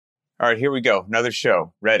All right, here we go. Another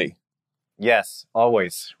show. Ready? Yes,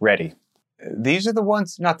 always ready. These are the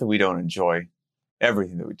ones, not that we don't enjoy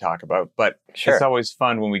everything that we talk about, but Sure. It's always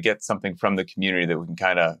fun when we get something from the community that we can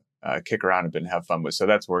kind of kick around a bit and have fun with. So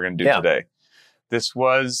that's what we're going to do today. This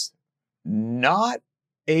was not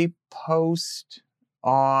a post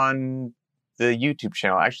on the YouTube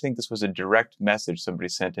channel. I actually think this was a direct message somebody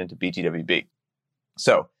sent into BTWB.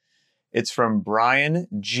 So it's from Brian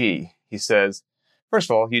G. He says, first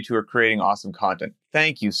of all, you two are creating awesome content.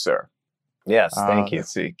 Thank you, sir. Yes, thank you.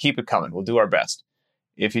 Let's see. Keep it coming. We'll do our best.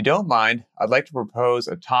 If you don't mind, I'd like to propose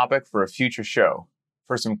a topic for a future show.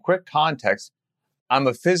 For some quick context, I'm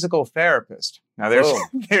a physical therapist. Now,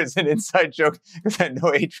 there's an inside joke because I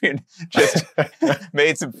know Adrian just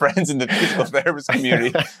made some friends in the physical therapist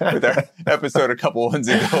community with our episode a couple ones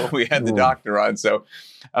ago. We had the doctor on. So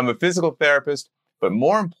I'm a physical therapist, but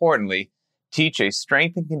more importantly, teach a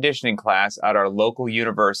strength and conditioning class at our local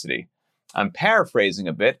university. I'm paraphrasing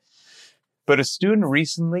a bit, but a student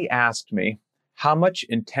recently asked me, how much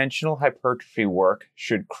intentional hypertrophy work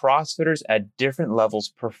should CrossFitters at different levels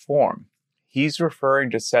perform? He's referring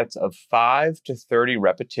to sets of 5 to 30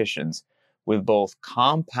 repetitions with both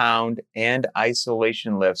compound and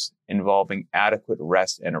isolation lifts involving adequate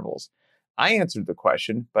rest intervals. I answered the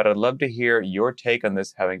question, but I'd love to hear your take on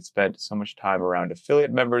this, having spent so much time around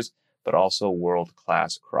affiliate members, but also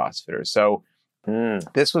world-class CrossFitters. So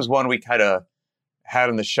this was one we kind of had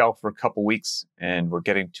on the shelf for a couple weeks, and we're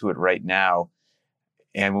getting to it right now.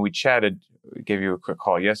 And when we chatted, we gave you a quick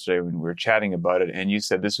call yesterday when we were chatting about it, and you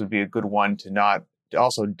said this would be a good one to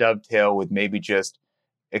also dovetail with maybe just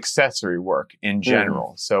accessory work in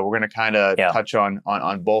general. So we're going to kind of touch on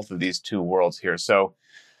both of these two worlds here. So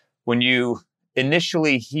when you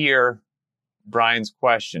initially hear Brian's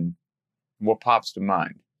question, what pops to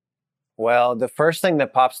mind? Well, the first thing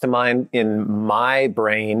that pops to mind in my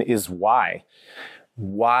brain is why.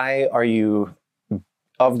 Why are you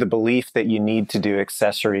of the belief that you need to do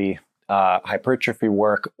accessory hypertrophy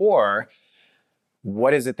work, or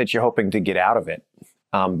what is it that you're hoping to get out of it?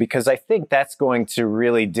 Because I think that's going to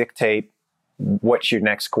really dictate what your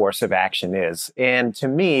next course of action is. And to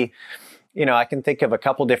me, I can think of a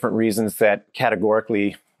couple different reasons that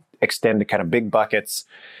categorically extend to kind of big buckets.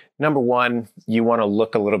 Number one, you want to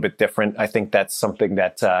look a little bit different. I think that's something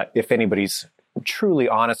that if anybody's truly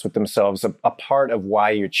honest with themselves, a part of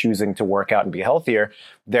why you're choosing to work out and be healthier,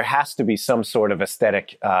 there has to be some sort of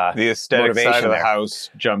aesthetic the aesthetic motivation side of the there.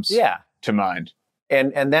 house jumps to mind.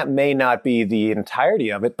 And that may not be the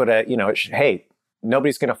entirety of it, but hey,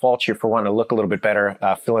 nobody's going to fault you for wanting to look a little bit better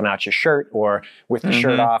filling out your shirt or with the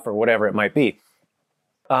shirt off or whatever it might be.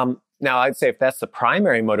 Now, I'd say if that's the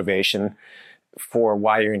primary motivation for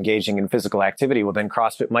why you're engaging in physical activity, well, then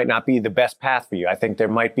CrossFit might not be the best path for you. I think there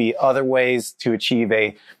might be other ways to achieve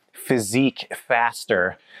a physique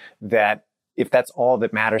faster that if that's all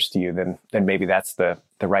that matters to you, then maybe that's the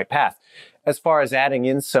right path. As far as adding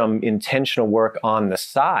in some intentional work on the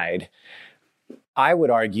side, I would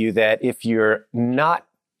argue that if you're not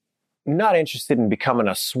interested in becoming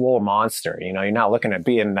a swole monster, you're not looking at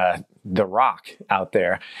being the Rock out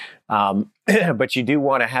there, but you do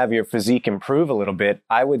want to have your physique improve a little bit,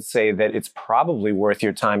 I would say that it's probably worth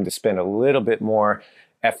your time to spend a little bit more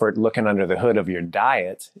effort looking under the hood of your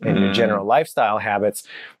diet and your general lifestyle habits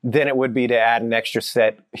than it would be to add an extra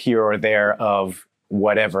set here or there of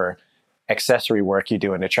whatever accessory work you're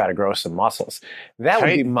doing to try to grow some muscles. That would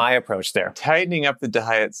be my approach there. Tightening up the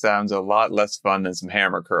diet sounds a lot less fun than some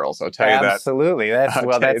hammer curls. I'll tell you that. Absolutely. That's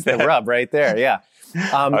the rub right there. Yeah.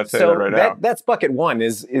 I'll tell you right now. That's bucket one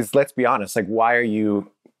is let's be honest, like, why are you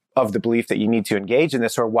of the belief that you need to engage in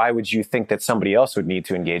this, or why would you think that somebody else would need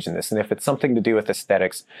to engage in this? And if it's something to do with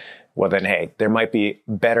aesthetics, well then, hey, there might be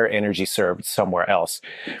better energy served somewhere else.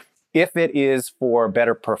 If it is for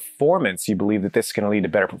better performance, you believe that this is going to lead to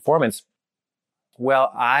better performance,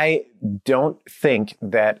 well, I don't think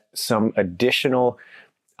that some additional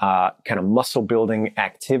kind of muscle building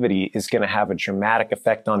activity is going to have a dramatic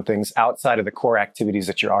effect on things outside of the core activities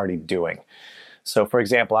that you're already doing. So for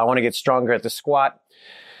example, I want to get stronger at the squat.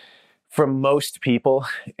 For most people,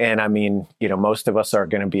 and I mean, most of us are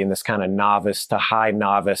going to be in this kind of novice to high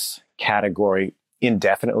novice category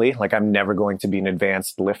indefinitely. Like, I'm never going to be an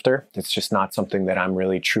advanced lifter. It's just not something that I'm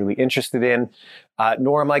really truly interested in,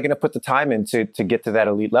 nor am I going to put the time in to get to that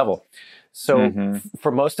elite level. So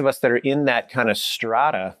for most of us that are in that kind of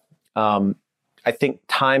strata, I think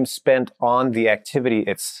time spent on the activity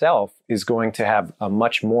itself is going to have a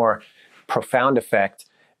much more profound effect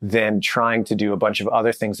than trying to do a bunch of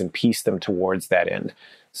other things and piece them towards that end.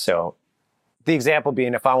 So the example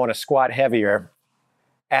being, if I want to squat heavier,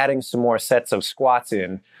 adding some more sets of squats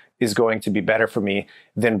in is going to be better for me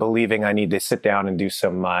than believing I need to sit down and do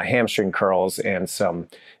some hamstring curls and some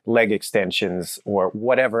leg extensions or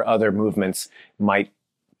whatever other movements might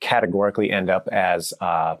categorically end up as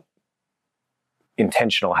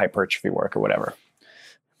intentional hypertrophy work or whatever.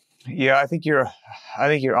 Yeah, I think you're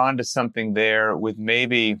onto something there with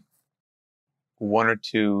maybe one or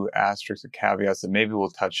two asterisks or caveats that maybe we'll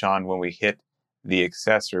touch on when we hit the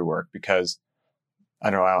accessory work, because I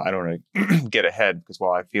don't want to get ahead, because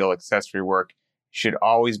while I feel accessory work should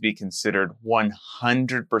always be considered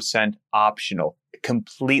 100% optional,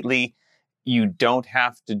 completely, you don't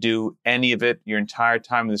have to do any of it your entire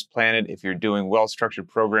time on this planet. If you're doing well-structured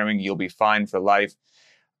programming, you'll be fine for life.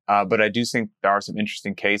 But I do think there are some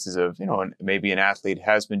interesting cases of, maybe an athlete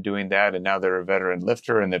has been doing that and now they're a veteran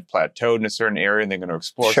lifter and they've plateaued in a certain area and they're going to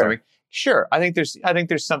explore something. Sure. I think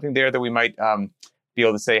there's something there that we might be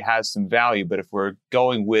able to say has some value. But if we're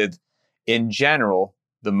going with, in general,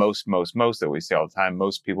 the most that we say all the time,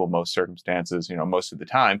 most people, most circumstances, most of the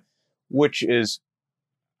time, which is,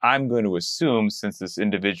 I'm going to assume, since this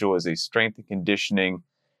individual is a strength and conditioning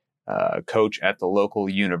coach at the local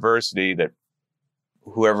university, that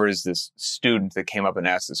whoever is this student that came up and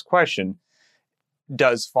asked this question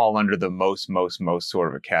does fall under the most sort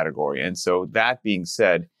of a category. And so that being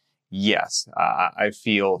said, yes, I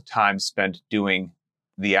feel time spent doing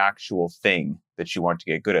the actual thing that you want to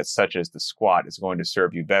get good at, such as the squat, is going to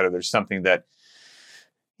serve you better. There's something that,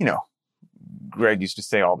 Greg used to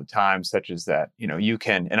say all the time, such as that, you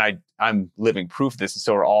can, and I'm living proof of this, and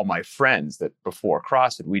so are all my friends, that before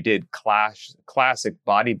CrossFit, we did classic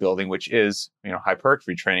bodybuilding, which is,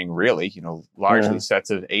 hypertrophy training, really, largely sets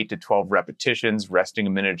of 8 to 12 repetitions, resting a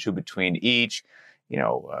minute or two between each,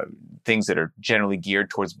 things that are generally geared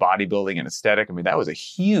towards bodybuilding and aesthetic. I mean, that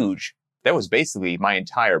was basically my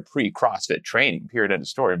entire pre-CrossFit training, period, end of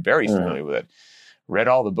story. I'm very familiar with it. Read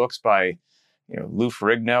all the books by Lou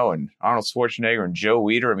Ferrigno and Arnold Schwarzenegger and Joe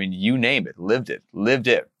Weider. I mean, you name it, lived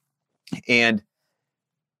it. And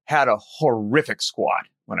had a horrific squat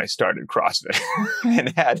when I started CrossFit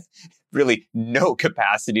and had really no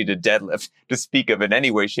capacity to deadlift to speak of in any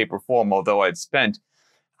way, shape, or form, although I'd spent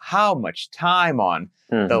how much time on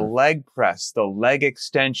the leg press, the leg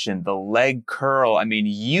extension, the leg curl. I mean,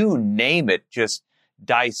 you name it, just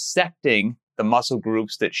dissecting the muscle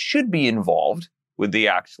groups that should be involved with the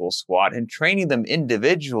actual squat and training them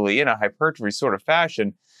individually in a hypertrophy sort of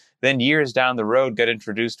fashion. Then years down the road, got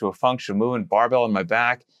introduced to a functional movement, barbell on my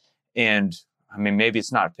back. And I mean, maybe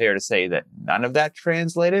it's not fair to say that none of that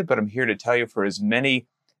translated, but I'm here to tell you, for as many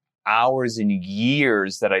hours and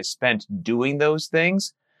years that I spent doing those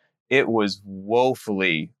things, it was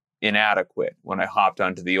woefully inadequate when I hopped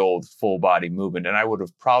onto the old full body movement. And I would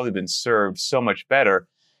have probably been served so much better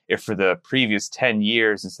if for the previous 10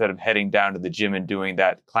 years, instead of heading down to the gym and doing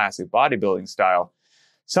that classic bodybuilding style,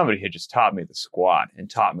 somebody had just taught me the squat and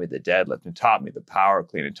taught me the deadlift and taught me the power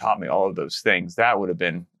clean and taught me all of those things. That would have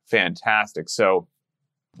been fantastic. So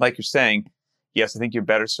like you're saying, yes, I think you're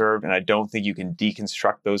better served. And I don't think you can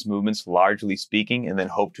deconstruct those movements, largely speaking, and then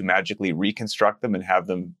hope to magically reconstruct them and have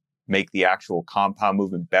them make the actual compound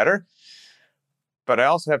movement better. But I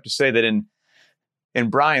also have to say that in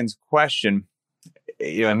Brian's question,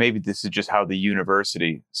 maybe this is just how the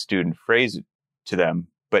university student phrased it to them,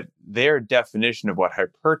 but their definition of what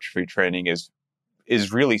hypertrophy training is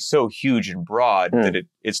really so huge and broad that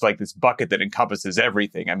it's like this bucket that encompasses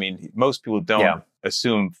everything. I mean, most people don't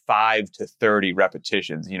assume 5 to 30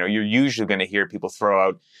 repetitions. You're usually going to hear people throw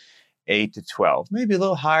out 8 to 12, maybe a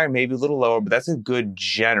little higher, maybe a little lower, but that's a good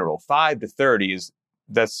general. 5 to 30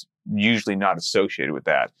 that's usually not associated with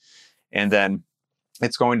that. And then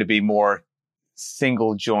it's going to be more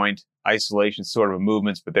single joint isolation sort of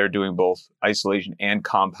movements, but they're doing both isolation and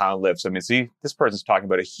compound lifts. I mean, see, this person's talking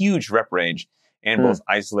about a huge rep range and both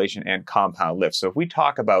isolation and compound lifts. So if we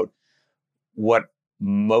talk about what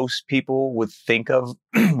most people would think of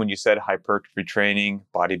when you said hypertrophy training,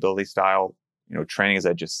 bodybuilding style, training, as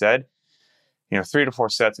I just said, 3 to 4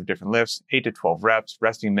 sets of different lifts, 8 to 12 reps,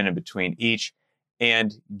 resting a minute between each.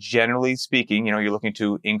 And generally speaking, you're looking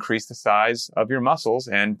to increase the size of your muscles,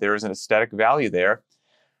 and there is an aesthetic value there.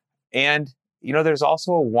 And, there's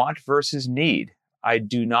also a want versus need. I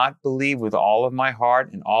do not believe with all of my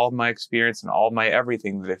heart and all of my experience and all of my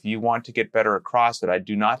everything that if you want to get better at CrossFit, I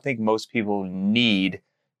do not think most people need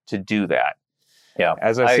to do that. Yeah,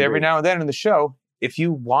 as I say every now and then in the show, if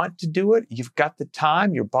you want to do it, you've got the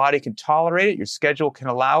time, your body can tolerate it, your schedule can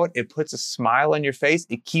allow it, it puts a smile on your face,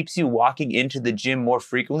 it keeps you walking into the gym more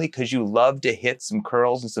frequently because you love to hit some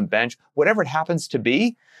curls and some bench, whatever it happens to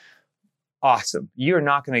be. awesome. You're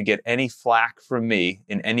not going to get any flack from me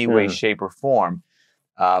in any way, shape, or form.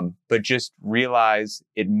 But just realize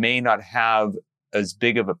it may not have as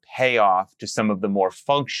big of a payoff to some of the more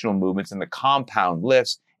functional movements and the compound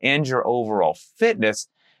lifts and your overall fitness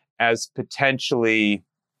as potentially,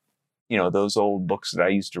 those old books that I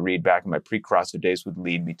used to read back in my pre-CrossFit days would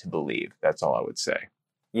lead me to believe. That's all I would say.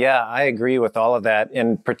 Yeah, I agree with all of that.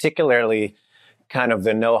 And particularly kind of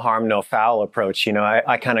the no harm, no foul approach.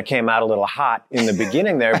 I kind of came out a little hot in the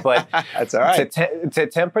beginning there, but that's all right. To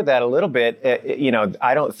temper that a little bit,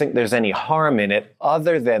 I don't think there's any harm in it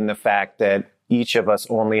other than the fact that each of us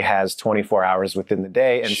only has 24 hours within the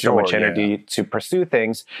day and so much energy to pursue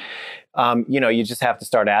things. You just have to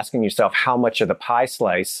start asking yourself, how much of the pie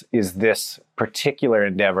slice is this particular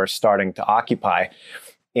endeavor starting to occupy?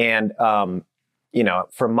 And,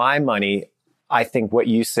 for my money, I think what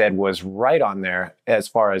you said was right on there as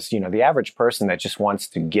far as, the average person that just wants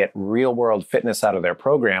to get real world fitness out of their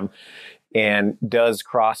program and does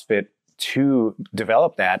CrossFit to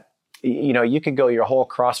develop that. You could go your whole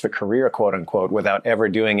CrossFit career, quote unquote, without ever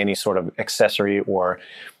doing any sort of accessory or,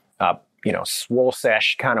 swole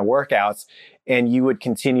sesh kind of workouts. And you would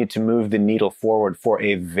continue to move the needle forward for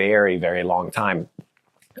a very, very long time.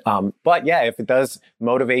 But yeah, if it does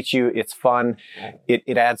motivate you, it's fun.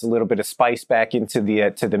 It adds a little bit of spice back into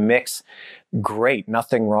the mix. Great.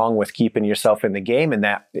 Nothing wrong with keeping yourself in the game in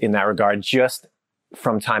that regard. Just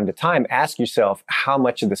from time to time, ask yourself, how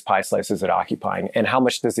much of this pie slice is it occupying and how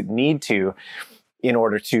much does it need to in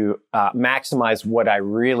order to maximize what I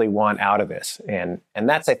really want out of this? And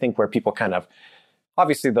that's, I think, where people kind of,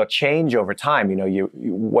 obviously they'll change over time.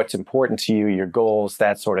 What's important to you, your goals,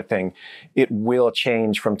 that sort of thing. It will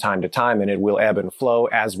change from time to time and it will ebb and flow,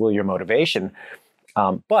 as will your motivation.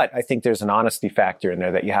 But I think there's an honesty factor in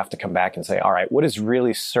there that you have to come back and say, all right, what is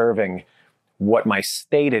really serving what my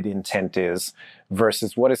stated intent is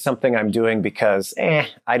versus what is something I'm doing because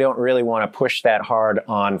I don't really want to push that hard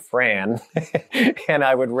on Fran. And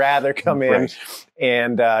I would rather come in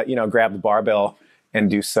and, grab the barbell and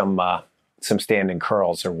do some standing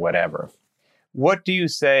curls or whatever. What do you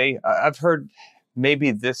say? I've heard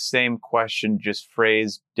maybe this same question just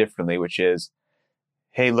phrased differently, which is,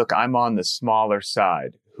 hey, look, I'm on the smaller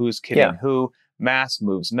side. Who's kidding who? Mass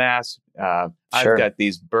moves mass. I've got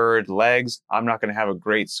these bird legs. I'm not going to have a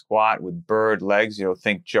great squat with bird legs.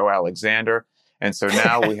 Think Joe Alexander. And so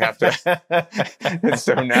now we have to. And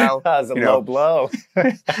so now that was a low blow.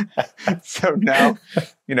 So now,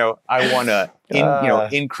 I want to,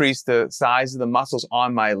 increase the size of the muscles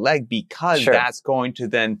on my leg because that's going to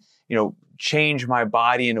then, change my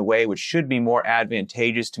body in a way which should be more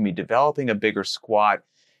advantageous to me developing a bigger squat.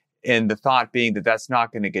 And the thought being that that's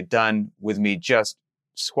not going to get done with me just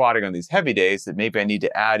squatting on these heavy days, that maybe I need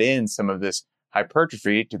to add in some of this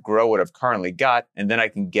hypertrophy to grow what I've currently got, and then I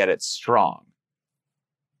can get it strong.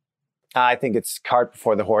 I think it's cart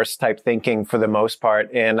before the horse type thinking for the most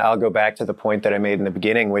part. And I'll go back to the point that I made in the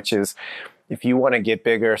beginning, which is if you want to get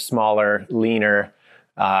bigger, smaller, leaner,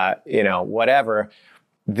 whatever,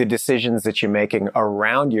 the decisions that you're making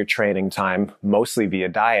around your training time, mostly via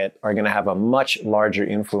diet, are going to have a much larger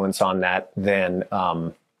influence on that than,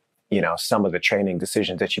 some of the training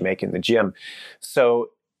decisions that you make in the gym.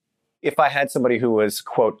 So if I had somebody who was,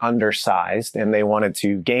 quote, undersized and they wanted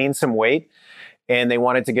to gain some weight and they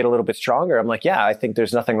wanted to get a little bit stronger, I'm like, yeah, I think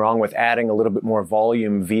there's nothing wrong with adding a little bit more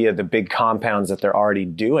volume via the big compounds that they're already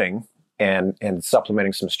doing and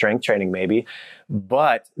supplementing some strength training maybe.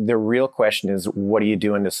 But the real question is, what are you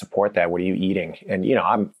doing to support that? What are you eating? And,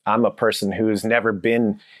 I'm a person who's never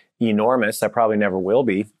been enormous. I probably never will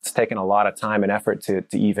be. It's taken a lot of time and effort to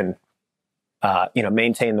even,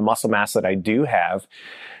 maintain the muscle mass that I do have.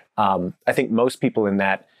 I think most people in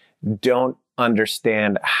that don't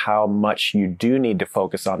understand how much you do need to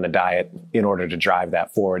focus on the diet in order to drive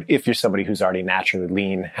that forward. If you're somebody who's already naturally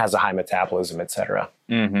lean, has a high metabolism, et cetera.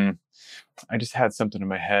 Mm-hmm. I just had something in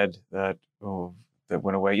my head that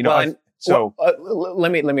went away. Let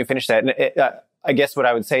me finish that. And I guess what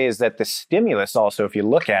I would say is that the stimulus also, if you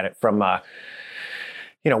look at it from,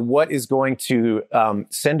 what is going to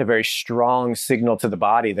send a very strong signal to the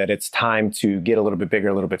body that it's time to get a little bit bigger,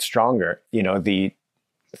 a little bit stronger. The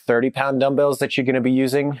 30-pound dumbbells that you're going to be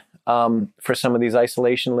using for some of these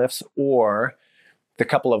isolation lifts, or the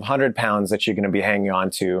couple of 100 pounds that you're going to be hanging on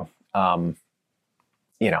to.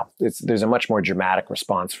 There's a much more dramatic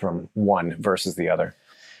response from one versus the other.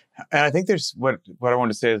 And I think there's what I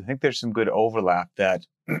want to say is I think there's some good overlap that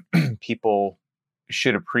people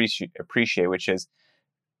should appreciate, which is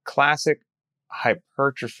classic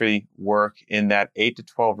hypertrophy work in that 8 to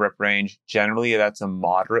 12 rep range. Generally, that's a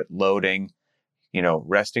moderate loading,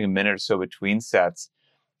 resting a minute or so between sets.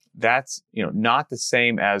 That's, not the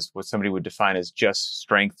same as what somebody would define as just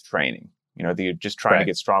strength training. That you're just trying to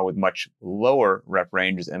get strong with much lower rep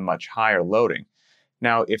ranges and much higher loading.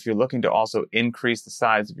 Now, if you're looking to also increase the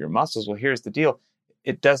size of your muscles, well, here's the deal.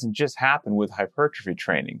 It doesn't just happen with hypertrophy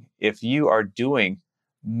training. If you are doing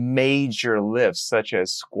major lifts such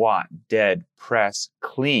as squat, dead, press,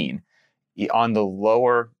 clean, on the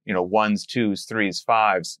lower, ones, twos, threes,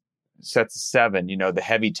 fives, sets of 7, the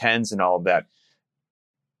heavy 10s and all of that,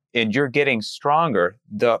 and you're getting stronger,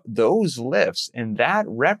 those lifts and that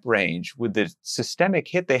rep range with the systemic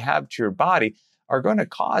hit they have to your body are going to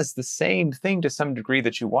cause the same thing to some degree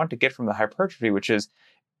that you want to get from the hypertrophy, which is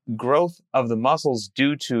growth of the muscles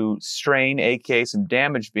due to strain, aka some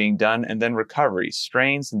damage being done, and then recovery.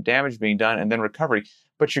 Strain, some damage being done, and then recovery.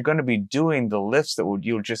 But you're going to be doing the lifts that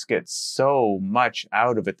you'll just get so much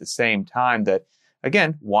out of at the same time that,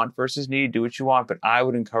 again, want versus need, do what you want. But I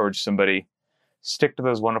would encourage somebody, stick to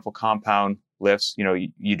those wonderful compound lifts.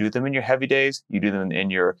 You do them in your heavy days. You do them in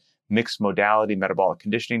your mixed modality metabolic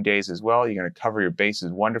conditioning days as well. You're going to cover your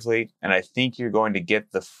bases wonderfully. And I think you're going to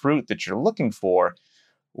get the fruit that you're looking for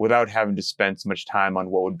without having to spend so much time on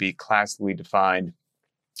what would be classically defined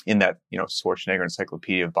in that, Schwarzenegger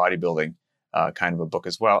Encyclopedia of Bodybuilding kind of a book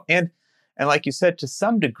as well. And like you said, to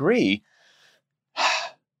some degree,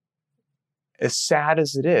 as sad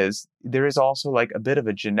as it is, there is also like a bit of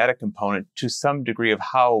a genetic component to some degree of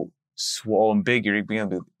how swollen big you're going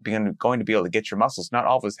to be able to get your muscles. Not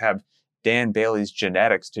all of us have Dan Bailey's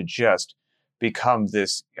genetics to just become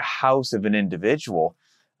this house of an individual.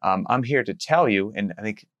 I'm here to tell you, and I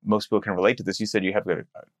think most people can relate to this. You said you have to,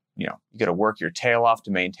 you got to work your tail off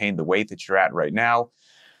to maintain the weight that you're at right now.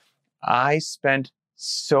 I spent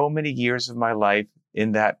so many years of my life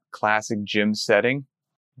in that classic gym setting,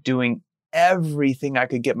 doing everything I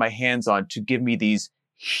could get my hands on to give me these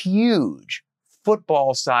huge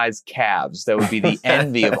football-sized calves that would be the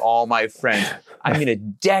envy of all my friends. I mean, a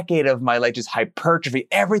decade of my life, just hypertrophy,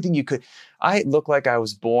 everything you could. I look like I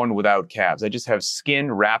was born without calves. I just have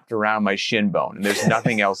skin wrapped around my shin bone, and there's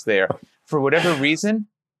nothing else there. For whatever reason,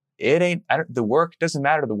 the work doesn't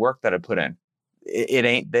matter the work that I put in. It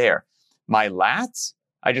ain't there. My lats,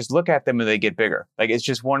 I just look at them and they get bigger. Like it's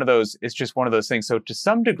just one of those things. So to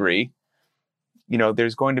some degree,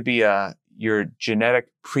 there's going to be your genetic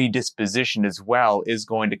predisposition as well is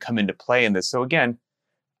going to come into play in this. So again,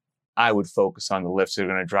 I would focus on the lifts that are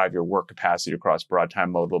going to drive your work capacity across broad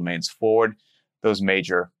time mode domains forward, those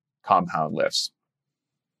major compound lifts.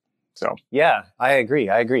 So yeah, I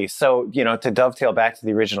agree. So, to dovetail back to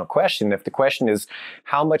the original question, if the question is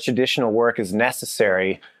how much additional work is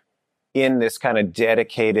necessary in this kind of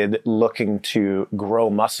dedicated looking to grow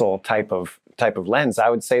muscle type of lens, I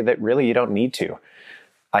would say that really you don't need to.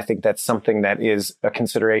 I think that's something that is a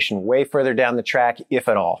consideration way further down the track, if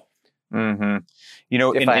at all. Mm-hmm.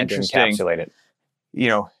 If I had to encapsulate it.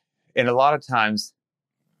 And a lot of times,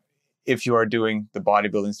 if you are doing the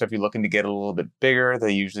bodybuilding stuff, you're looking to get a little bit bigger.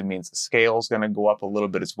 That usually means the scale is going to go up a little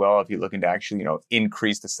bit as well. If you're looking to actually,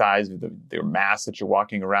 increase the size of the mass that you're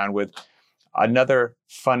walking around with. Another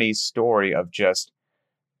funny story of just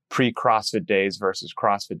pre-CrossFit days versus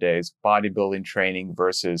CrossFit days, bodybuilding training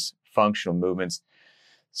versus functional movements.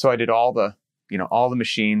 So I did all the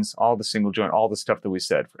machines, all the single joint, all the stuff that we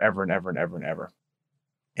said forever and ever and ever and ever.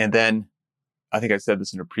 And then I think I said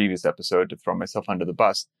this in a previous episode to throw myself under the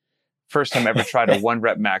bus. First time I ever tried a 1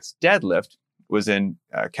 rep max deadlift was in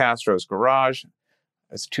Castro's garage.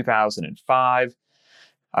 It's 2005.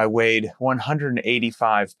 I weighed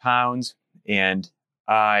 185 pounds and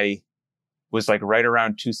I was like right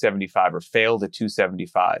around 275 or failed at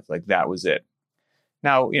 275. Like that was it.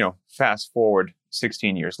 Now, fast forward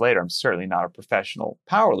 16 years later, I'm certainly not a professional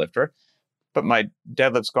power lifter, but my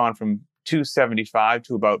deadlift's gone from 275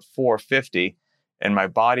 to about 450, and my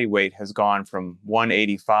body weight has gone from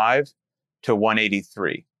 185 to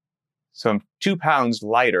 183. So I'm 2 pounds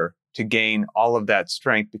lighter to gain all of that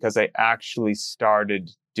strength because I actually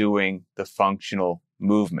started doing the functional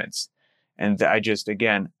movements. And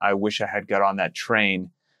I wish I had got on that train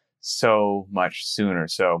so much sooner.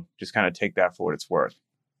 So just kind of take that for what it's worth.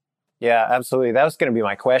 Yeah, absolutely. That was going to be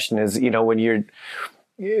my question is, when you're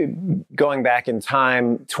going back in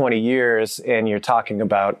time 20 years and you're talking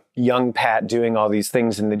about young Pat doing all these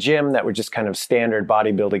things in the gym that were just kind of standard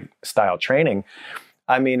bodybuilding style training.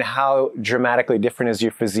 I mean, how dramatically different is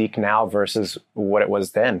your physique now versus what it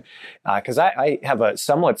was then? Because I have a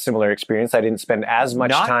somewhat similar experience. I didn't spend as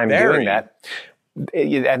much time doing that.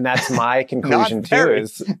 And that's my conclusion too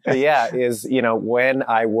is when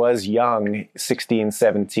I was young, 16,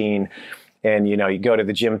 17, and, you go to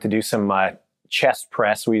the gym to do some chest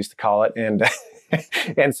press, we used to call it, and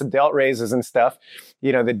and some delt raises and stuff.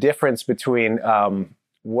 The difference between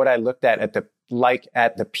what I looked at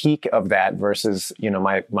the peak of that versus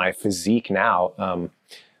my physique now.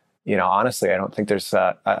 Honestly, I don't think there's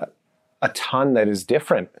a ton that is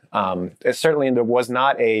different. Certainly, there was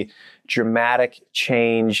not a dramatic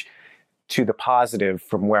change to the positive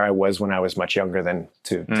from where I was when I was much younger than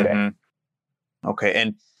to today. Mm-hmm. Okay,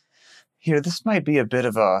 and this might be a bit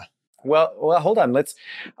of a well, hold on.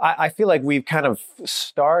 I feel like we've kind of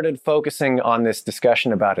started focusing on this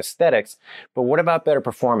discussion about aesthetics, but what about better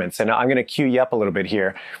performance? And I'm going to cue you up a little bit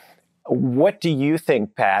here. What do you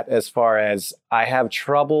think, Pat, as far as I have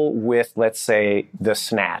trouble with, let's say, the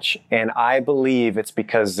snatch, and I believe it's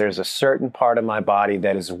because there's a certain part of my body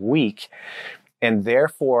that is weak, and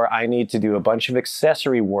therefore I need to do a bunch of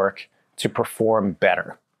accessory work to perform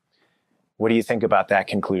better. What do you think about that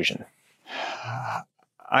conclusion?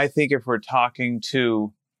 I think if we're talking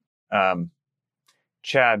to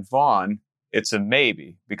Chad Vaughn, it's a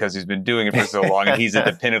maybe because he's been doing it for so long and he's at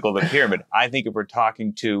the pinnacle of the pyramid. I think if we're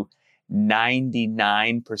talking to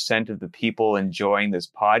 99% of the people enjoying this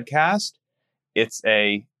podcast, it's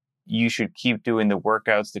you should keep doing the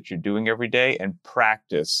workouts that you're doing every day and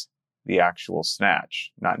practice the actual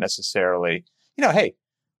snatch. Not necessarily, hey, I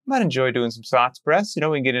might enjoy doing some squat press. We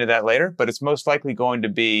can get into that later, but it's most likely going to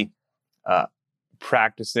be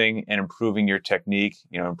practicing and improving your technique,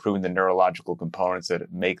 improving the neurological components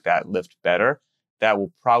that make that lift better. That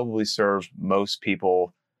will probably serve most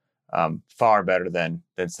people far better than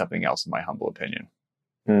something else, in my humble opinion.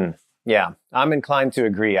 Yeah, I'm inclined to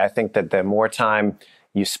agree. I think that the more time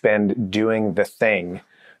you spend doing the thing,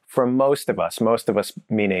 for most of us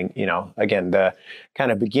meaning, again, the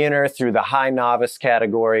kind of beginner through the high novice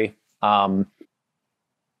category, those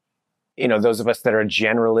of us that are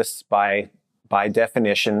generalists by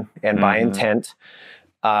definition and by intent,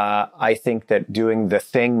 I think that doing the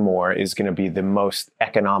thing more is going to be the most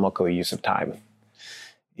economical use of time.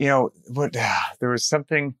 There was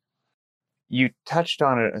something you touched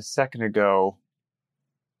on it a second ago.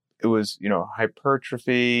 It was,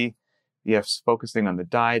 hypertrophy, focusing on the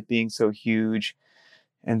diet being so huge.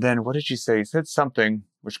 And then what did you say? You said something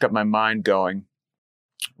which got my mind going,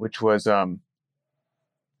 which was, I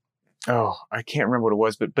can't remember what it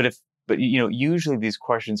was, but usually these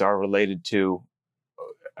questions are related to,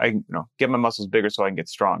 get my muscles bigger so I can get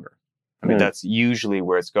stronger. I mean, that's usually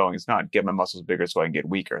where it's going. It's not get my muscles bigger so I can get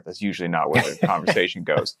weaker. That's usually not where the conversation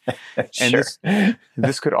goes. Sure. And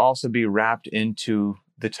this could also be wrapped into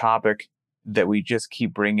the topic that we just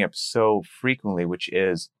keep bringing up so frequently, which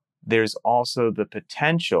is there's also the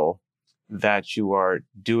potential that you are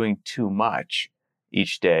doing too much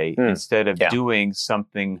each day instead of doing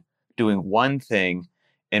one thing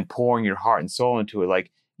and pouring your heart and soul into it.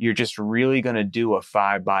 Like, you're just really going to do a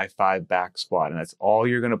 5x5 back squat, and that's all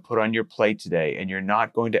you're going to put on your plate today. And you're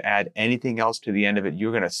not going to add anything else to the end of it.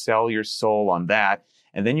 You're going to sell your soul on that.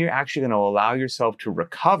 And then you're actually going to allow yourself to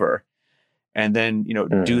recover and then,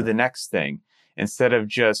 do the next thing instead of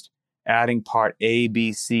just adding part A,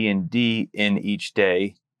 B, C, and D in each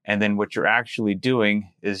day. And then what you're actually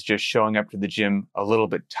doing is just showing up to the gym a little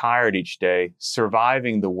bit tired each day,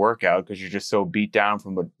 surviving the workout because you're just so beat down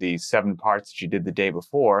from the 7 parts that you did the day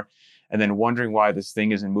before, and then wondering why this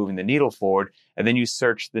thing isn't moving the needle forward. And then you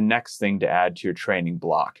search the next thing to add to your training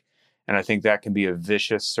block. And I think that can be a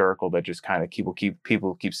vicious circle that just kind of people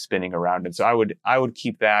keep spinning around. And so I would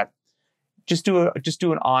keep that. Just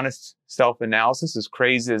do an honest self-analysis, as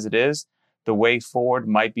crazy as it is. The way forward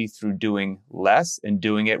might be through doing less and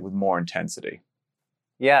doing it with more intensity.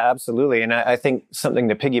 Yeah, absolutely. And I think something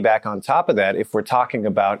to piggyback on top of that, if we're talking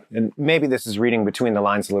about, and maybe this is reading between the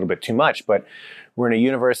lines a little bit too much, but we're in a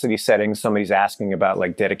university setting, somebody's asking about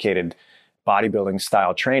like dedicated bodybuilding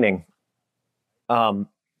style training. To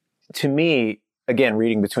me, again,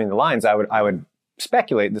 reading between the lines, I would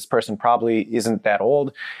speculate this person probably isn't that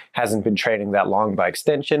old, hasn't been training that long by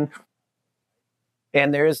extension.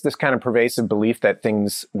 And there is this kind of pervasive belief that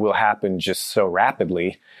things will happen just so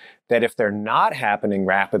rapidly that if they're not happening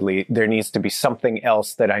rapidly, there needs to be something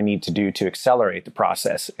else that I need to do to accelerate the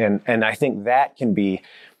process. And I think that can be,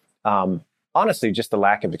 honestly, just a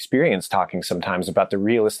lack of experience talking sometimes about the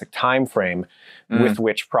realistic time frame with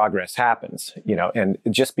which progress happens. And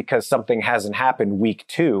just because something hasn't happened week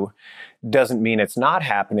 2 doesn't mean it's not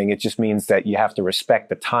happening. It just means that you have to respect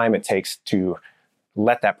the time it takes to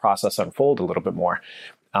let that process unfold a little bit more.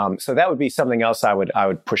 So that would be something else I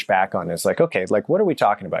would push back on is like, okay, like what are we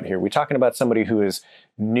talking about here? We're talking about somebody who is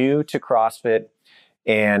new to CrossFit,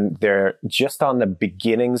 and they're just on the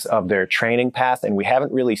beginnings of their training path, and we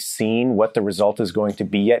haven't really seen what the result is going to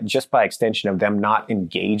be yet, just by extension of them not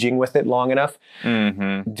engaging with it long enough.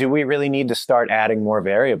 Mm-hmm. Do we really need to start adding more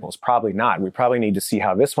variables? Probably not. We probably need to see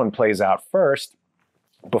how this one plays out first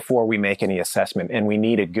before we make any assessment. And we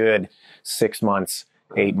need a good 6 months,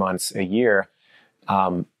 8 months, a year,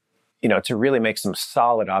 to really make some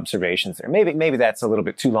solid observations there. Maybe that's a little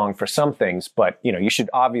bit too long for some things, but you should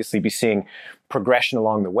obviously be seeing progression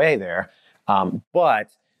along the way there.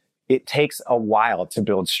 But it takes a while to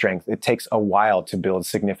build strength. It takes a while to build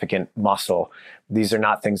significant muscle. These are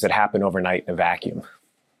not things that happen overnight in a vacuum.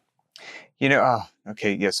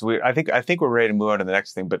 Okay, yes. I think we're ready to move on to the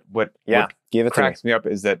next thing. But what cracks me up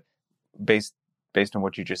is that based on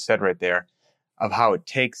what you just said right there, of how it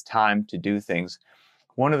takes time to do things.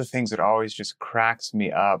 One of the things that always just cracks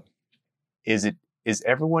me up is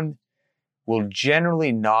everyone will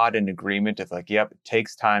generally nod in agreement of like, yep, it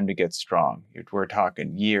takes time to get strong. We're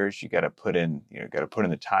talking years. You got to put in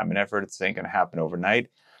the time and effort. It ain't going to happen overnight.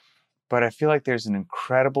 But I feel like there's an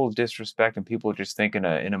incredible disrespect, and people just think in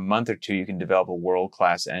a month or two you can develop a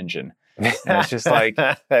world-class engine. And it's just like,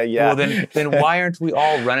 well, then why aren't we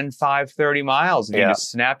all running 5:30 miles? And you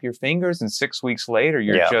just snap your fingers, and 6 weeks later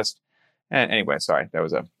you're just. And anyway, sorry, that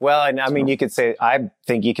was a. Well, and I mean, I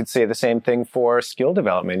think you could say the same thing for skill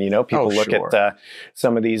development. People look at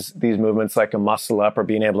some of these movements like a muscle up or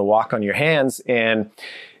being able to walk on your hands, and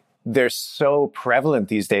they're so prevalent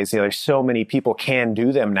these days. There's so many people can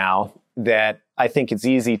do them now that I think it's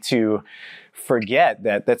easy to forget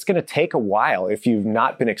that that's going to take a while if you've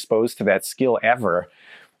not been exposed to that skill ever.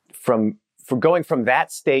 For going from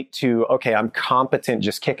that state to, okay, I'm competent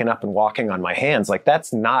just kicking up and walking on my hands, like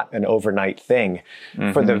that's not an overnight thing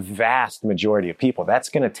for the vast majority of people. That's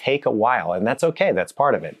going to take a while, and that's okay. That's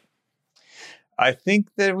part of it. I think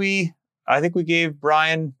we gave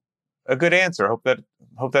Brian a good answer. Hope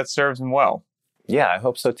that serves him well. Yeah, I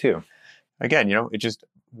hope so too. Again, it just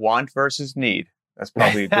want versus need. That's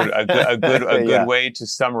probably a good way to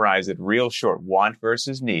summarize it. Real short: want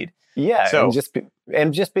versus need. Yeah, so,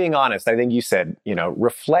 and just being honest. I think you said,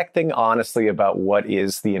 reflecting honestly about what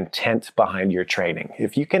is the intent behind your training.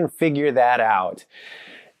 If you can figure that out,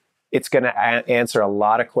 it's going to answer a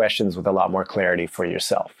lot of questions with a lot more clarity for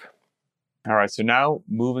yourself. All right. So now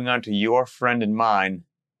moving on to your friend and mine,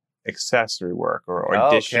 accessory work or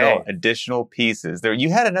additional pieces. There,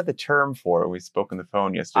 you had another term for it. We spoke on the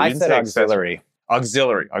phone yesterday. I said auxiliary.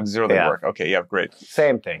 Auxiliary work. Okay. Yeah. Great.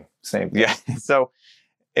 Same thing. Yeah. So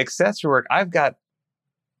accessory work, I've got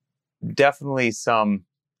definitely some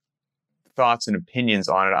thoughts and opinions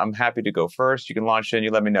on it. I'm happy to go first. You can launch in.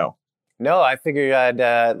 You let me know. No, I figured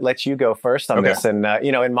I'd let you go first on this. And,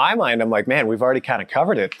 in my mind, I'm like, man, we've already kind of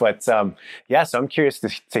covered it. But so I'm curious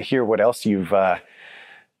to hear what else you've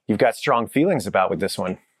got strong feelings about with this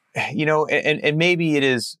one. And maybe it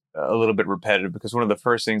is a little bit repetitive, because one of the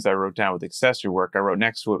first things I wrote down with accessory work, I wrote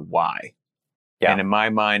next to it, why? Yeah. And in my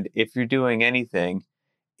mind, if you're doing anything,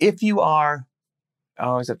 if you are, I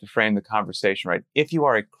always have to frame the conversation right. If you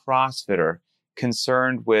are a CrossFitter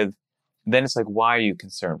concerned with, then it's like, why are you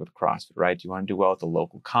concerned with CrossFit, right? Do you want to do well at the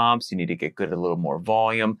local comps? You need to get good at a little more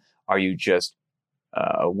volume. Are you just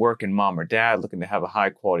a working mom or dad looking to have a high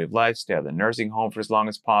quality of life, stay out of the nursing home for as long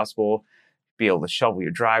as possible, be able to shovel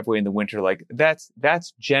your driveway in the winter? Like that's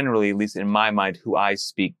generally, at least in my mind, who I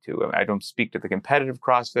speak to. I don't speak to the competitive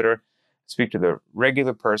CrossFitter. I speak to the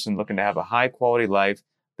regular person looking to have a high quality life.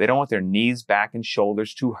 They don't want their knees, back, and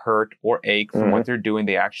shoulders to hurt or ache from what they're doing.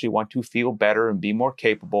 They actually want to feel better and be more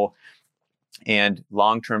capable. And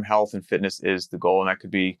long-term health and fitness is the goal.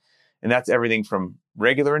 And that's everything from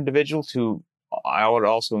regular individuals to, I would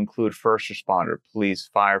also include first responder, police,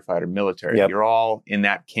 firefighter, military. Yep. You're all in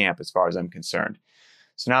that camp as far as I'm concerned.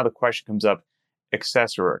 So now the question comes up,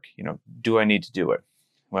 accessory work, do I need to do it?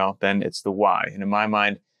 Well, then it's the why. And in my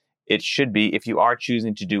mind, it should be, if you are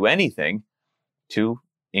choosing to do anything to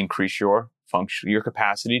increase your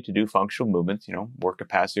capacity to do functional movements, work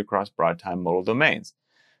capacity across broad time modal domains.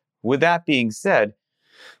 With that being said,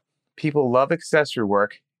 people love accessory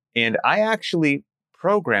work, and I actually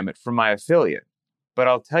program it for my affiliate. But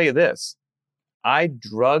I'll tell you this, I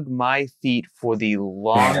drug my feet for the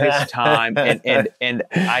longest time, and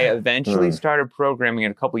I eventually started programming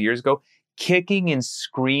it a couple years ago, kicking and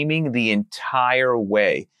screaming the entire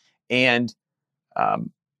way. And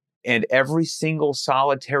every single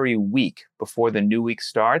solitary week before the new week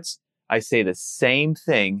starts, I say the same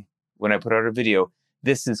thing when I put out a video.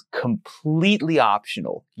 This is completely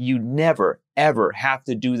optional. You never, ever have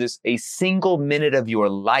to do this a single minute of your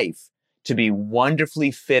life to be wonderfully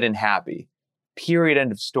fit and happy. Period.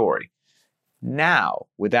 End of story. Now,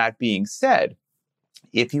 with that being said,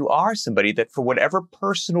 if you are somebody that for whatever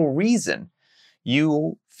personal reason,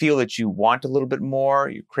 you feel that you want a little bit more,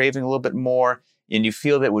 you're craving a little bit more, and you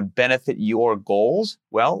feel that would benefit your goals,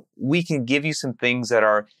 well, we can give you some things that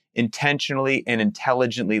are intentionally and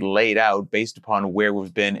intelligently laid out based upon where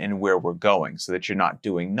we've been and where we're going so that you're not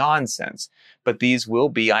doing nonsense. But these will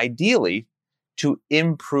be ideally to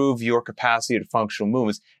improve your capacity to functional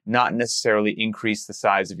movements, not necessarily increase the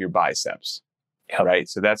size of your biceps. Yep. Right?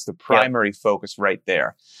 So that's the primary focus right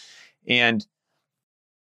there. And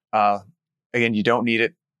again, you don't need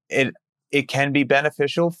it. It can be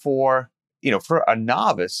beneficial for a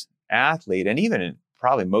novice athlete, and even in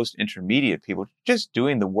probably most intermediate people, just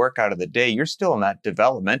doing the workout of the day. You're still in that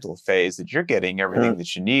developmental phase that you're getting everything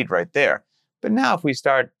that you need right there. But now if we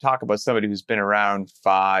start talking about somebody who's been around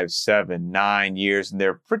 5, 7, 9 years, and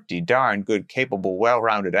they're pretty darn good, capable,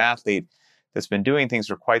 well-rounded athlete that's been doing things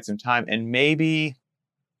for quite some time, and maybe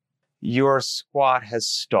your squat has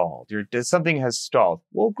stalled, something has stalled.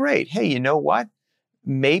 Well, great. Hey, you know what?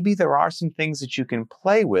 Maybe there are some things that you can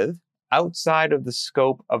play with outside of the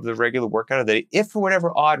scope of the regular workout of the day. If for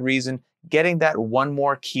whatever odd reason, getting that 1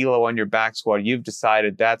 more kilo on your back squat, you've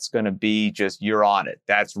decided that's going to be just, you're on it.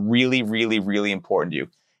 That's really, really, really important to you.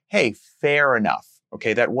 Hey, fair enough.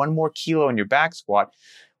 Okay, that 1 more kilo on your back squat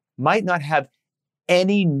might not have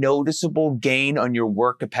any noticeable gain on your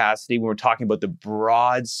work capacity when we're talking about the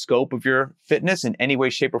broad scope of your fitness in any way,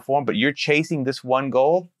 shape, or form, but you're chasing this one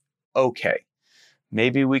goal. Okay,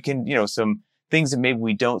 maybe we can, some things that maybe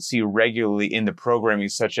we don't see regularly in the programming,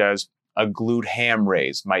 such as a glute ham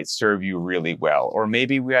raise might serve you really well. Or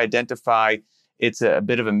maybe we identify it's a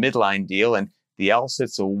bit of a midline deal, and the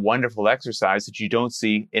L-sit's a wonderful exercise that you don't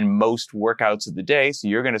see in most workouts of the day. So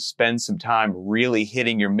you're going to spend some time really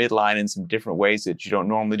hitting your midline in some different ways that you don't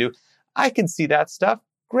normally do. I can see that stuff.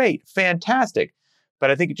 Great, fantastic. But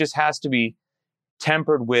I think it just has to be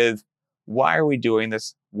tempered with, why are we doing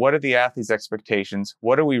this? What are the athlete's expectations?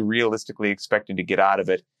 What are we realistically expecting to get out of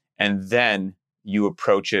it? And then you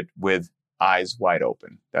approach it with eyes wide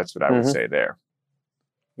open. That's what I would say there.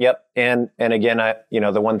 Yep. And again,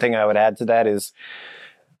 the one thing I would add to that is,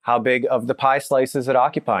 how big of the pie slice is it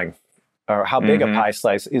occupying? Or how big a pie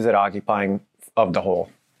slice is it occupying of the whole?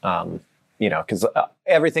 Because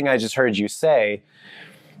everything I just heard you say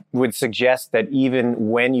would suggest that even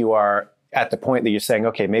when you are at the point that you're saying,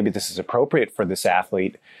 okay, maybe this is appropriate for this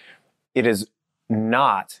athlete, it is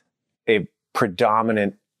not a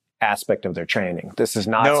predominant aspect of their training. This is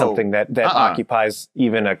not something that occupies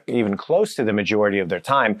even close to the majority of their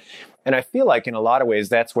time. And I feel like in a lot of ways,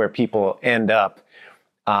 that's where people end up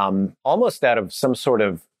almost out of some sort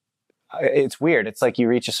of, it's weird. It's like you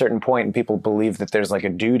reach a certain point and people believe that there's like a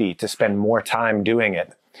duty to spend more time doing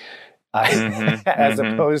it. As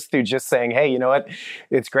opposed to just saying, hey, you know what?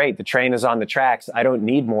 It's great. The train is on the tracks. I don't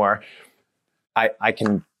need more. I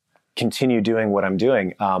can continue doing what I'm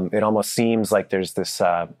doing. It almost seems like there's this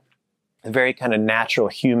very kind of natural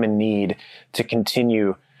human need to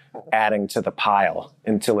continue adding to the pile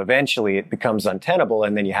until eventually it becomes untenable,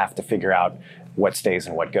 and then you have to figure out what stays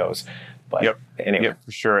and what goes. But anyway.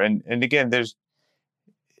 For sure. And again, there's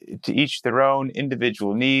to each their own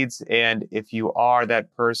individual needs. And if you are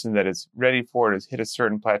that person that is ready for it, has hit a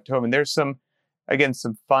certain plateau, and there's some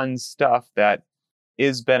fun stuff that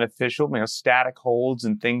is beneficial, static holds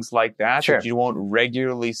and things like that, that you won't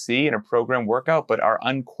regularly see in a program workout, but are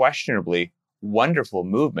unquestionably wonderful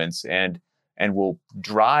movements and will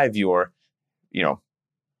drive your,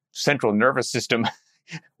 central nervous system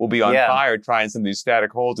will be on fire trying some of these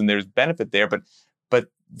static holds, and there's benefit there. But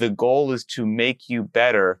the goal is to make you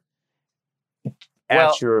better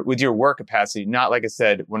with your work capacity. Not, like I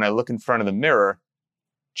said, when I look in front of the mirror,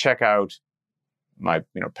 check out my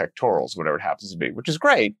pectorals, whatever it happens to be, which is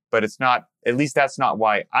great, but it's not, at least that's not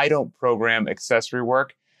why I don't program accessory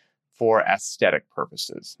work for aesthetic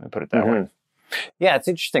purposes. I put it that way. Yeah, it's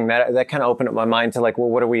interesting. That kind of opened up my mind to like, well,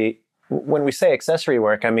 what are we, when we say accessory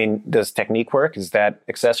work, I mean, does technique work? Is that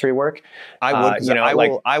accessory work? I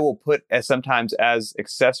would, I will put sometimes as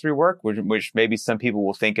accessory work, which maybe some people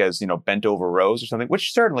will think as, bent over rows or something,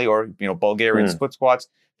 which certainly, or, Bulgarian split squats,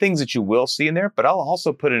 things that you will see in there, but I'll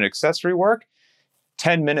also put in accessory work,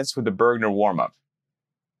 10 minutes with the Bergner warm-up.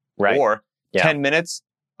 Right. Or 10 minutes,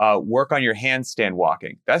 work on your handstand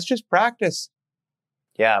walking. That's just practice.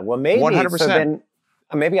 Yeah, well, maybe 100%. So then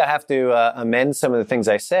maybe I have to amend some of the things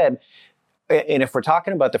I said. And if we're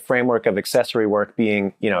talking about the framework of accessory work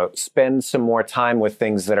being, spend some more time with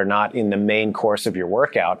things that are not in the main course of your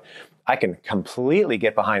workout, I can completely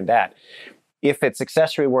get behind that. If it's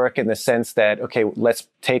accessory work in the sense that, okay, let's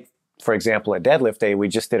take for example, a deadlift day, we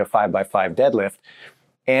just did a 5x5 deadlift,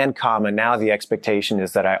 and now the expectation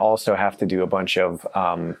is that I also have to do a bunch of,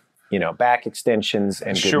 back extensions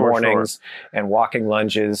and good mornings and walking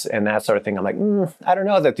lunges and that sort of thing. I'm like, I don't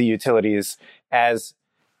know that the utility is as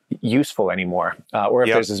useful anymore, or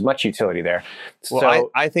if there's as much utility there. Well,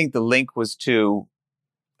 so, I think the link was to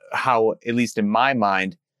how, at least in my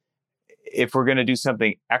mind, if we're going to do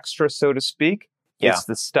something extra, so to speak, it's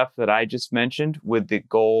the stuff that I just mentioned with the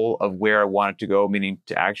goal of where I want it to go, meaning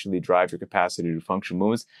to actually drive your capacity to functional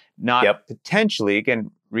movements, not potentially,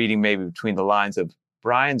 again, reading maybe between the lines of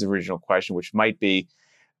Brian's original question, which might be,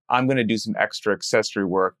 I'm going to do some extra accessory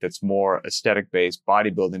work that's more aesthetic-based,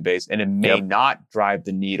 bodybuilding-based, and it may not drive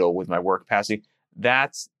the needle with my work capacity.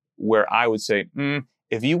 That's where I would say,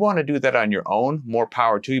 if you want to do that on your own, more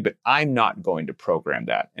power to you, but I'm not going to program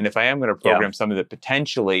that. And if I am going to program something that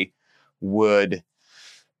potentially would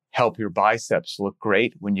help your biceps look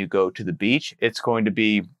great when you go to the beach, it's going to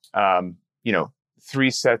be, 3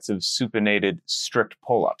 sets of supinated strict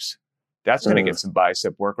pull-ups. That's going to get some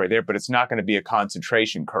bicep work right there, but it's not going to be a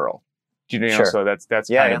concentration curl. Do you know? So that's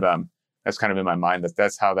kind of in my mind.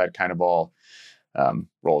 That's how that kind of all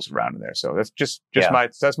rolls around in there. So that's just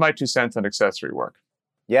my 2 cents on accessory work.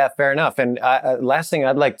 Yeah, fair enough. And last thing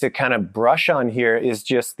I'd like to kind of brush on here is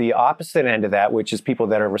just the opposite end of that, which is people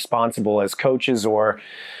that are responsible as coaches or,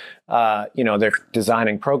 they're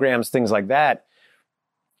designing programs, things like that.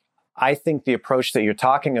 I think the approach that you're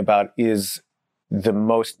talking about is the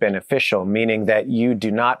most beneficial, meaning that you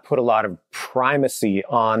do not put a lot of primacy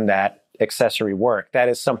on that accessory work. That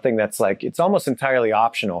is something that's like, it's almost entirely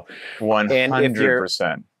optional.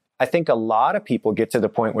 100%. I think a lot of people get to the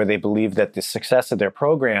point where they believe that the success of their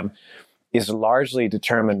program is largely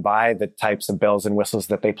determined by the types of bells and whistles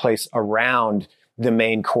that they place around the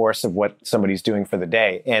main course of what somebody's doing for the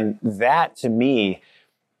day. And that, to me,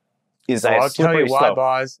 is I'll tell you why,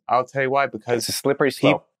 Boz. I'll tell you why, because it's a slippery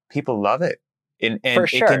slope. People love it. And for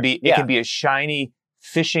sure. It can be a shiny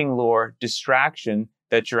fishing lure distraction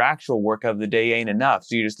that your actual work of the day ain't enough.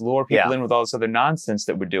 So you just lure people in with all this other nonsense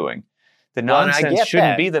that we're doing. The nonsense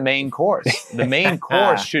shouldn't be the main course. The main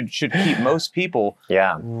course should keep most people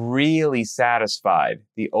really satisfied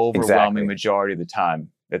the overwhelming majority of the time.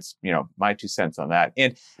 That's, my 2 cents on that.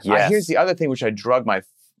 And here's the other thing, which I drug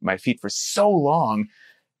my feet for so long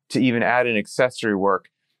to even add in accessory work.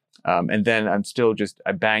 And then I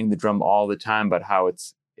bang the drum all the time about how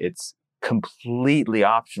it's completely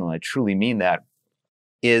optional. I truly mean that.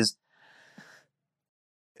 Is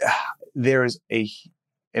there is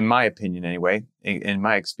in my opinion anyway, in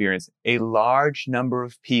my experience, a large number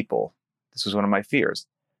of people, this was one of my fears,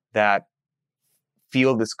 that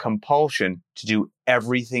feel this compulsion to do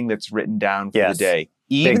everything that's written down for the day.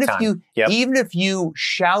 Even if you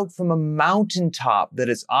shout from a mountaintop that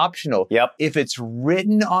it's optional, if it's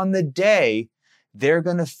written on the day, they're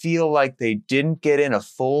going to feel like they didn't get in a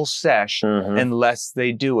full sesh unless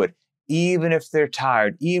they do it. Even if they're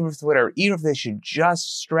tired, even if they should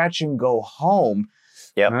just stretch and go home.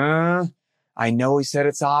 I know he said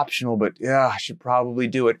it's optional, but I should probably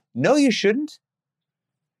do it. No, you shouldn't.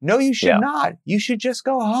 No, you should not. You should just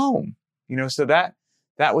go home. So that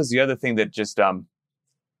was the other thing that just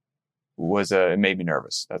it made me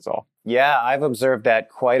nervous. That's all. Yeah, I've observed that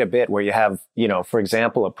quite a bit where you have, for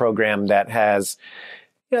example, a program that has,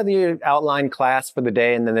 the outline class for the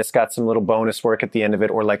day, and then it's got some little bonus work at the end of it,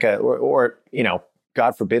 or like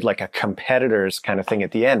God forbid, like a competitor's kind of thing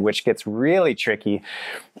at the end, which gets really tricky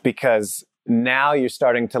because now you're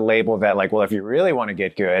starting to label that like, well, if you really want to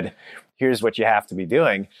get good, here's what you have to be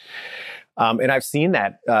doing. And I've seen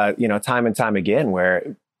that, time and time again,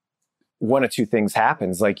 where one of two things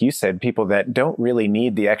happens. Like you said, people that don't really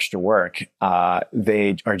need the extra work,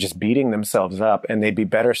 they are just beating themselves up, and they'd be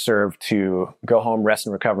better served to go home, rest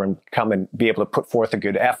and recover, and come and be able to put forth a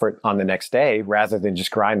good effort on the next day rather than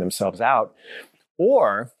just grind themselves out.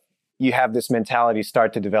 Or you have this mentality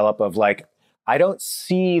start to develop of like, I don't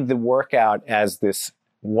see the workout as this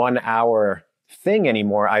 1 hour thing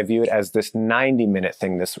anymore. I view it as this 90-minute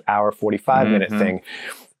thing, this hour, 45-minute thing.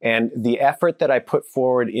 And the effort that I put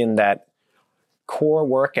forward in that core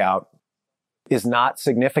workout is not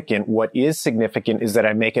significant. What is significant is that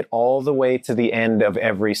I make it all the way to the end of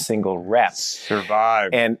every single rep.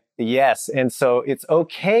 Survive. And and so it's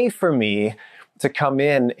okay for me to come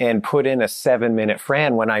in and put in a 7-minute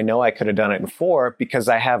Fran when I know I could have done it in 4, because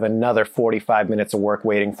I have another 45 minutes of work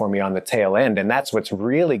waiting for me on the tail end. And that's what's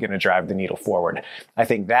really going to drive the needle forward. I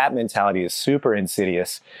think that mentality is super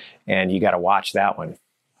insidious, and you got to watch that one.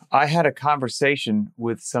 I had a conversation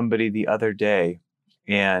with somebody the other day,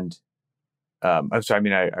 and I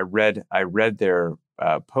read their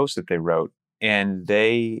post that they wrote, and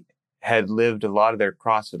they had lived a lot of their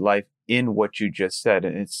CrossFit life in what you just said.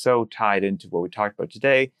 And it's so tied into what we talked about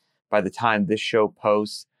today. By the time this show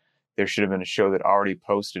posts, there should have been a show that already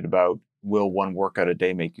posted about, will one workout a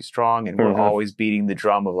day make you strong? And we're always beating the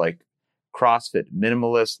drum of like CrossFit,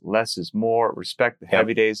 minimalist, less is more, respect the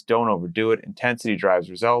heavy days, don't overdo it. Intensity drives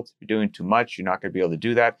results. If you're doing too much, you're not going to be able to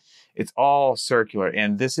do that. It's all circular.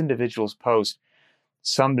 And this individual's post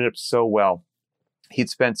summed it up so well. He'd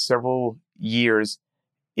spent several years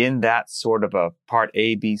in that sort of a part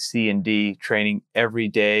A, B, C, and D training. Every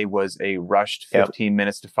day was a rushed 15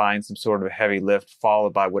 minutes to find some sort of a heavy lift,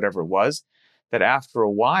 followed by whatever it was. That after a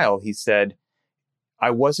while, he said,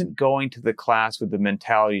 I wasn't going to the class with the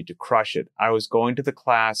mentality to crush it. I was going to the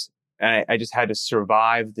class and I just had to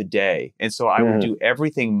survive the day. And so I would do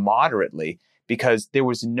everything moderately because there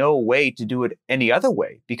was no way to do it any other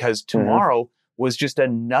way, because tomorrow was just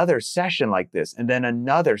another session like this and then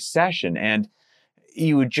another session. And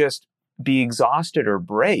you would just be exhausted or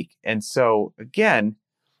break. And so again,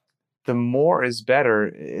 the more is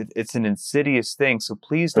better. It's an insidious thing. So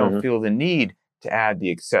please don't feel the need to add the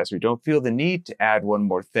accessory. Don't feel the need to add one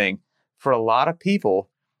more thing. For a lot of people,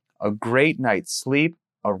 a great night's sleep,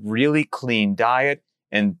 a really clean diet,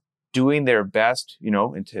 and doing their best,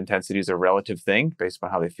 intensity is a relative thing based on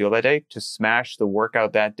how they feel that day, to smash the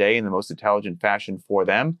workout that day in the most intelligent fashion for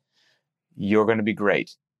them, you're going to be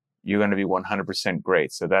great. You're going to be 100%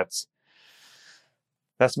 great. So that's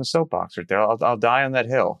my soapbox right there. I'll die on that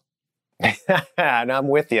hill. And I'm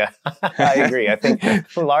with you. I agree. I think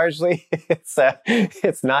largely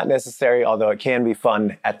it's not necessary, although it can be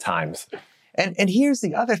fun at times. And here's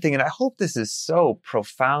the other thing, and I hope this is so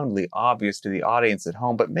profoundly obvious to the audience at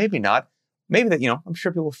home, but maybe not. Maybe that, I'm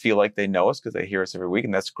sure people feel like they know us because they hear us every week,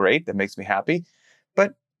 and that's great. That makes me happy.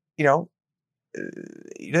 But, they don't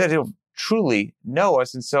truly know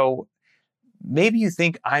us. And so maybe you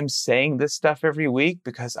think I'm saying this stuff every week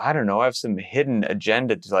because, I don't know, I have some hidden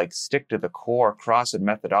agenda to like stick to the core CrossFit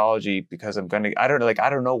methodology because I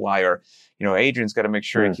don't know why, or, Adrian's got to make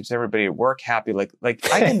sure he keeps everybody at work happy. Like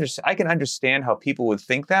I can understand how people would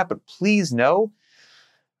think that, but please know,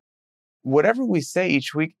 whatever we say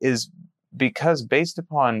each week is because based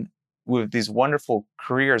upon with these wonderful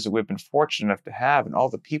careers that we've been fortunate enough to have, and all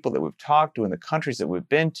the people that we've talked to, and the countries that we've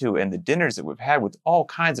been to, and the dinners that we've had with all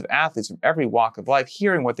kinds of athletes from every walk of life,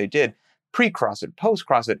 hearing what they did pre-CrossFit,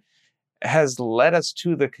 post-CrossFit, has led us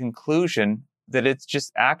to the conclusion that it's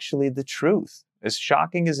just actually the truth. As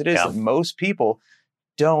shocking as it is, that most people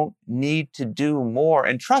don't need to do more.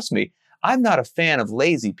 And trust me, I'm not a fan of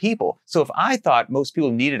lazy people. So if I thought most people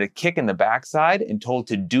needed a kick in the backside and told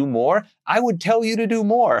to do more, I would tell you to do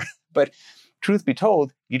more. But truth be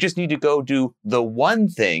told, you just need to go do the one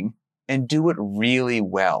thing and do it really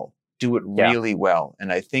well. Do it really well.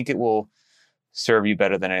 And I think it will serve you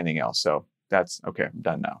better than anything else. So that's okay. I'm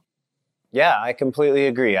done now. Yeah, I completely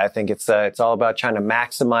agree. I think it's all about trying to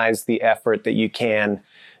maximize the effort that you can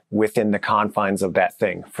within the confines of that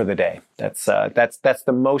thing for the day. That's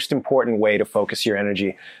the most important way to focus your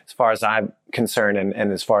energy, as far as I'm concerned,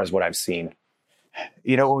 and as far as what I've seen.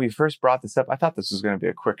 When we first brought this up, I thought this was going to be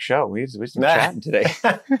a quick show. We've been chatting today.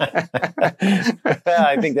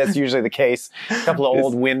 I think that's usually the case. A couple of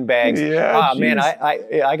old windbags. Yeah, man,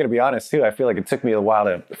 I got to be honest too. I feel like it took me a while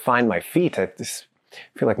to find my feet. I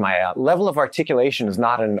feel like my level of articulation is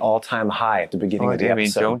not at an all-time high at the beginning of the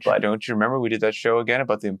episode. Don't you remember we did that show again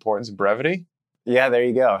about the importance of brevity? Yeah, there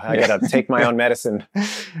you go. I got to take my own medicine.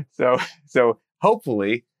 So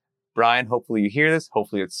hopefully, Brian, you hear this.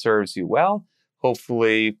 Hopefully it serves you well.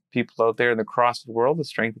 Hopefully people out there in the CrossFit world, the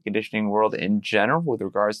strength and conditioning world in general, with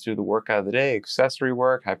regards to the workout of the day, accessory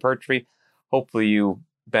work, hypertrophy, hopefully you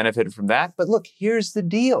benefited from that. But look, here's the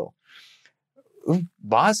deal.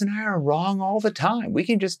 Boz and I are wrong all the time. We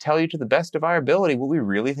can just tell you to the best of our ability what we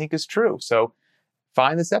really think is true. So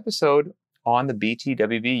find this episode on the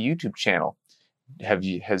BTWB YouTube channel.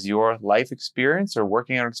 Has your life experience or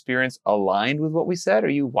working out experience aligned with what we said? Or are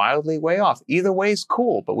you wildly way off? Either way is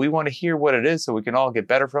cool, but we want to hear what it is so we can all get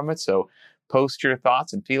better from it. So post your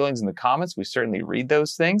thoughts and feelings in the comments. We certainly read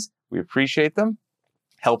those things. We appreciate them.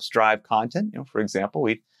 Helps drive content. For example,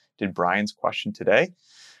 we did Brian's question today.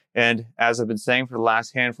 And as I've been saying for the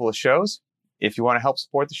last handful of shows, if you want to help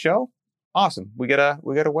support the show, awesome. We got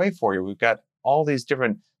a way for you. We've got all these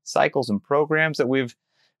different cycles and programs that we've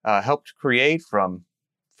helped create, from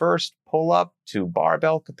first pull-up to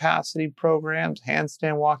barbell capacity programs,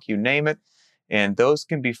 handstand walk, you name it. And those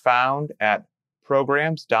can be found at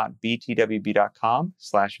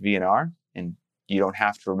programs.btwb.com/VNR. And you don't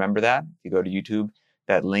have to remember that. If you go to YouTube,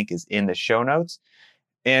 that link is in the show notes.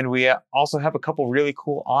 And we also have a couple really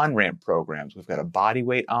cool on-ramp programs. We've got a body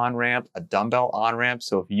weight on-ramp, a dumbbell on-ramp.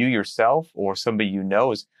 So if you yourself or somebody you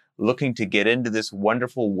know is looking to get into this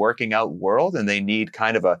wonderful working out world and they need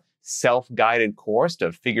kind of a self-guided course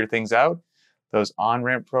to figure things out, those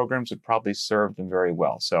on-ramp programs would probably serve them very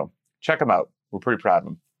well. So check them out. We're pretty proud of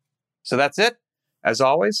them. So that's it. As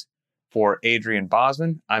always, for Adrian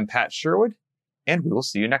Bosman, I'm Pat Sherwood, and we will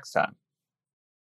see you next time.